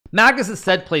Magnus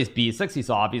instead plays b6. He's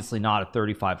obviously not a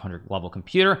 3500 level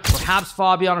computer. Perhaps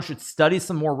Fabiano should study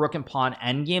some more rook and pawn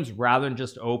endgames rather than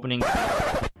just opening.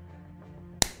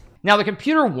 Now the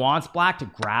computer wants black to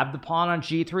grab the pawn on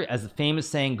g3. As the famous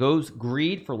saying goes,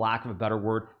 greed, for lack of a better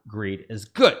word, greed is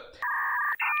good.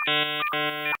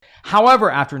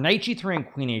 However, after knight g3 and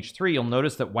queen h3, you'll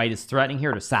notice that white is threatening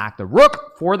here to sack the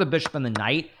rook for the bishop and the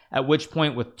knight, at which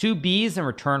point with 2 b's in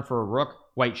return for a rook,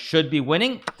 white should be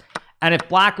winning. And if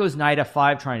black goes knight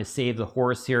f5 trying to save the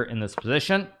horse here in this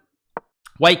position,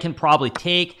 white can probably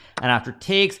take, and after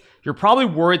takes, you're probably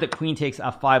worried that queen takes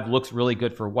f5 looks really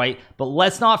good for white. But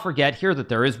let's not forget here that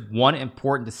there is one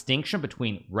important distinction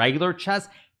between regular chess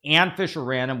and Fischer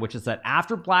random, which is that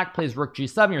after black plays rook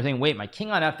g7, you're thinking, wait, my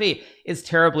king on f8 is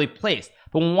terribly placed.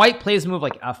 But when white plays a move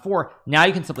like f4, now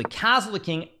you can simply castle the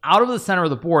king out of the center of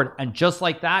the board, and just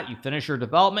like that, you finish your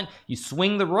development, you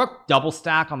swing the rook, double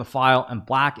stack on the file, and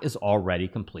black is already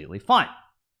completely fine.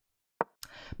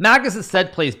 Magnus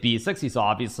instead plays b6. He's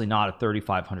obviously not a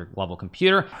 3500 level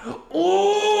computer.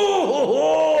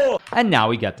 Ooh! And now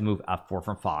we get the move f4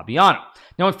 from Fabiano.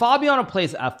 Now when Fabiano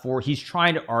plays f4, he's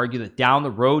trying to argue that down the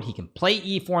road he can play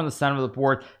e4 in the center of the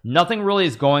board. Nothing really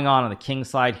is going on the king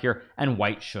side here, and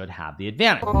white should have the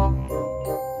advantage.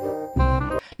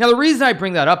 Now the reason I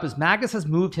bring that up is Magnus has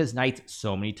moved his knights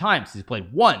so many times. He's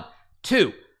played 1,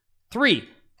 2, 3,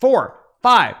 4,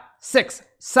 5, 6,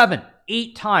 7,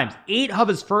 8 times. 8 of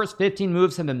his first 15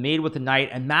 moves have been made with the knight,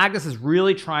 and Magnus is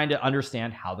really trying to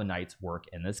understand how the knights work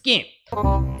in this game.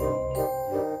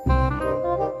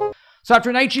 So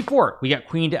after knight g4, we get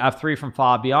queen to f3 from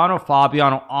Fabiano.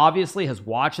 Fabiano obviously has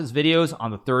watched his videos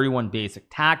on the 31 basic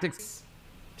tactics.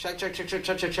 Check, check, check, check,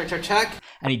 check, check, check, check, check.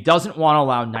 And he doesn't want to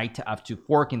allow knight to f2,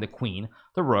 forking the queen,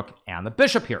 the rook, and the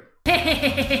bishop here.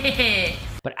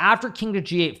 But after king to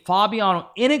g8, Fabiano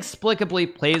inexplicably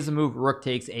plays the move rook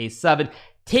takes a7,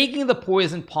 taking the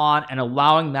poison pawn and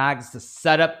allowing Magnus to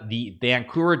set up the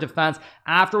Vancouver defense,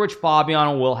 after which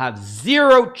Fabiano will have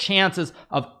 0 chances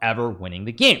of ever winning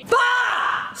the game.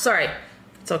 Sorry,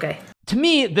 it's okay. To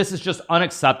me, this is just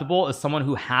unacceptable as someone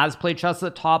who has played chess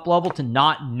at the top level to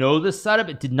not know this setup.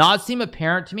 It did not seem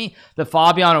apparent to me that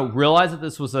Fabiano realized that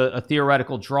this was a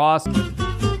theoretical draw.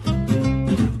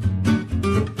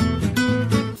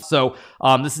 So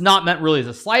this is not meant really as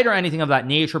a slight or anything of that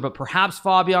nature, but perhaps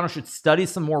Fabiano should study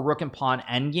some more rook and pawn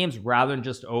endgames rather than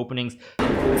just openings.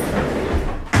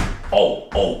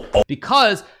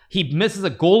 Because he misses a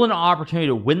golden opportunity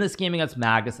to win this game against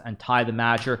Magnus and tie the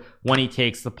match here when he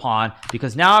takes the pawn,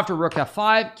 because now after rook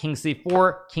f5, king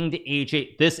c4, king to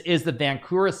h8, this is the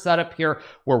Vancouver setup here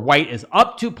where white is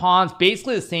up 2 pawns,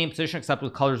 basically the same position except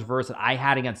with colors reversed that I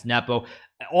had against Nepo,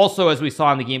 also as we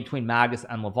saw in the game between Magnus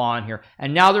and Levon here,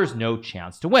 and now there's no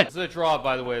chance to win. This is a draw,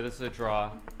 by the way. This is a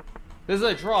draw. This is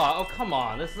a draw. Oh, come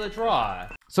on. This is a draw.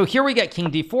 So here we get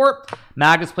king d4.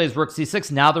 Magnus plays rook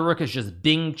c6. Now the rook is just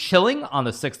bing chilling on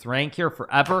the 6th rank here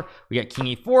forever. We get king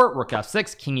e4, rook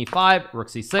f6, king e5, rook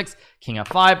c6, king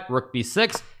f5, rook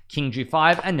b6, king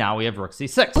g5, and now we have rook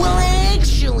c6. Well,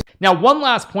 actually, now one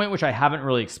last point which I haven't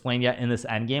really explained yet in this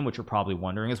endgame, which you're probably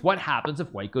wondering, is what happens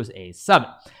if white goes a7.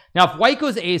 Now if white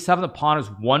goes a7, the pawn is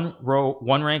one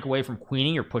rank away from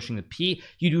queening. You're pushing the p.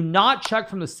 You do not check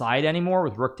from the side anymore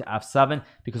with rook to f7,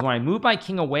 because when I move my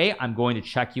king away, I'm going to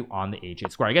check you on the h8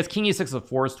 square. I guess king e6 is a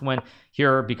forced win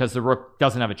here because the rook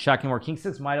doesn't have a check anymore. King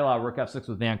 6 might allow rook f6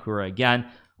 with Vancouver again.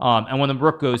 And when the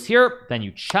rook goes here, then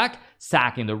you check,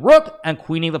 sacking the rook and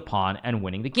queening the pawn and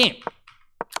winning the game.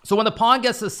 So when the pawn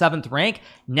gets to the 7th rank,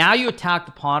 now you attack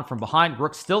the pawn from behind.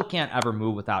 Rook still can't ever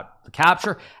move without the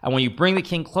capture. And when you bring the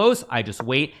king close, I just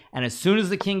wait. And as soon as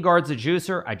the king guards the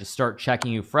juicer, I just start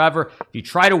checking you forever. If you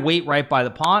try to wait right by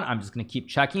the pawn, I'm just going to keep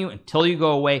checking you until you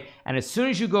go away. And as soon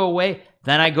as you go away,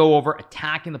 then I go over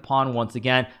attacking the pawn once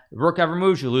again. If rook ever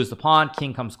moves, you lose the pawn.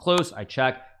 King comes close, I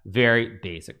check. Very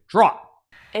basic draw.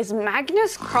 Is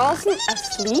Magnus Carlsen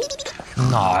asleep?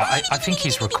 No, I think he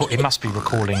must be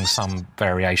recalling some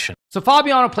variation. So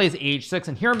Fabiano plays h6,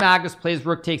 and here Magnus plays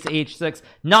rook takes h6.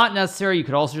 Not necessary. You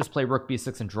could also just play rook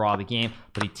b6 and draw the game,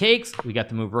 but he takes. We get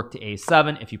to move rook to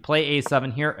a7. If you play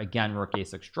a7 here, again, rook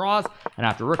a6 draws, and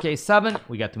after rook a7,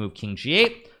 we get to move king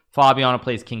g8. Fabiano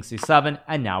plays king c7,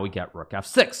 and now we get rook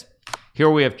f6. Here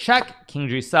we have check, king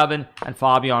g7, and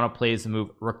Fabiano plays the move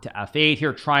rook to f8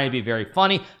 here, trying to be very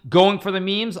funny, going for the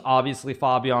memes. Obviously,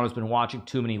 Fabiano's been watching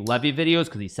too many Levy videos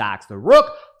because he sacks the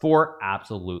rook for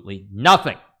absolutely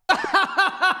nothing.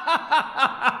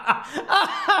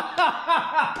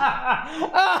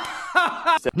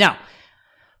 Now,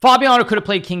 Fabiano could have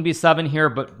played king b7 here,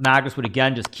 but Magnus would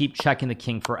again just keep checking the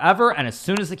king forever, and as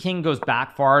soon as the king goes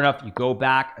back far enough, you go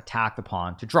back, attack the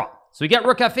pawn to draw. So we get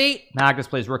rook f8, Magnus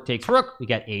plays rook takes rook, we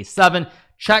get a7,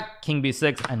 check, king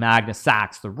b6, and Magnus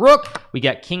sacks the rook. We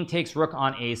get king takes rook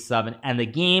on a7, and the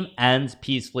game ends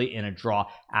peacefully in a draw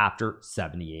after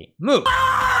 78 moves.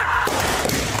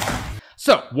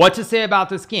 So what to say about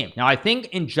this game? Now, I think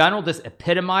in general, this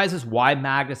epitomizes why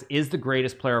Magnus is the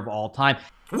greatest player of all time.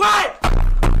 What?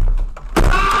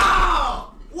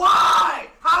 How? Why?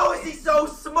 How is he so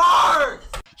smart?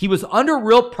 He was under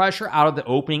real pressure out of the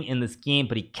opening in this game,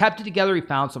 but he kept it together. He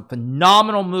found some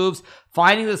phenomenal moves,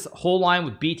 finding this whole line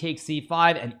with b takes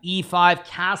c5 and e5,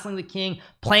 castling the king,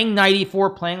 playing knight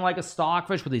e4, playing like a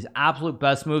stockfish with these absolute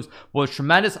best moves was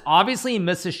tremendous. Obviously, he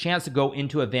missed his chance to go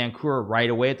into a Vancouver right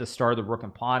away at the start of the rook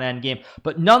and pawn endgame,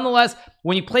 but nonetheless,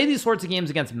 when you play these sorts of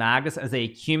games against Magnus, as they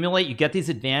accumulate, you get these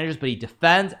advantages, but he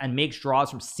defends and makes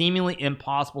draws from seemingly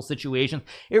impossible situations.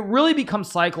 It really becomes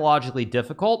psychologically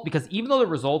difficult because even though the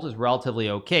result is relatively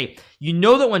okay, you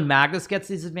know that when Magnus gets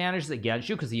these advantages against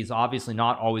you, because he's obviously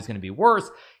not always going to be worse,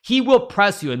 he will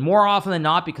press you, and more often than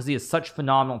not, because he has such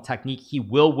phenomenal technique, he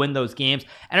will win those games.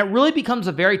 And it really becomes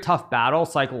a very tough battle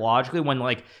psychologically when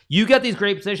like you get these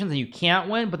great positions and you can't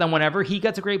win, but then whenever he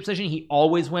gets a great position, he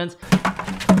always wins.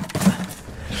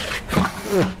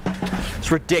 It's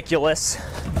ridiculous.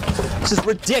 This is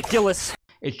ridiculous.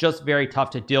 It's just very tough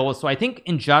to deal with. So I think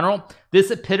in general, this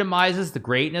epitomizes the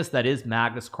greatness that is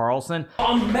Magnus Carlsen.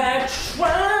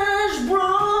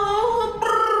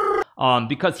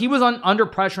 Because he was under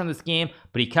pressure in this game,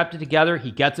 but he kept it together, he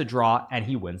gets a draw, and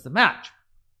he wins the match.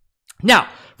 Now,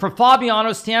 from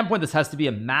Fabiano's standpoint, this has to be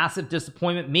a massive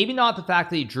disappointment. Maybe not the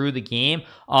fact that he drew the game,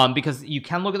 because you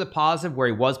can look at the positive where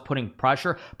he was putting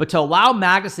pressure, but to allow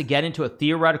Magnus to get into a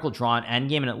theoretical drawn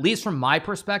endgame, and at least from my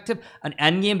perspective, an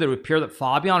endgame that would appear that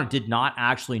Fabiano did not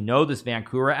actually know, this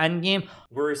Vancouver endgame.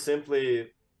 We're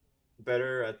simply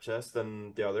better at chess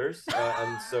than the others,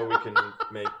 and so we can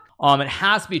make... It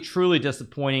has to be truly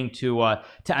disappointing to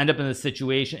end up in this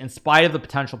situation in spite of the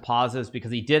potential positives,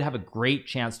 because he did have a great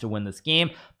chance to win this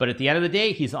game, but at the end of the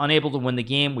day, he's unable to win the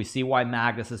game. We see why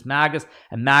Magnus is Magnus,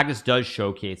 and Magnus does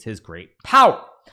showcase his great power.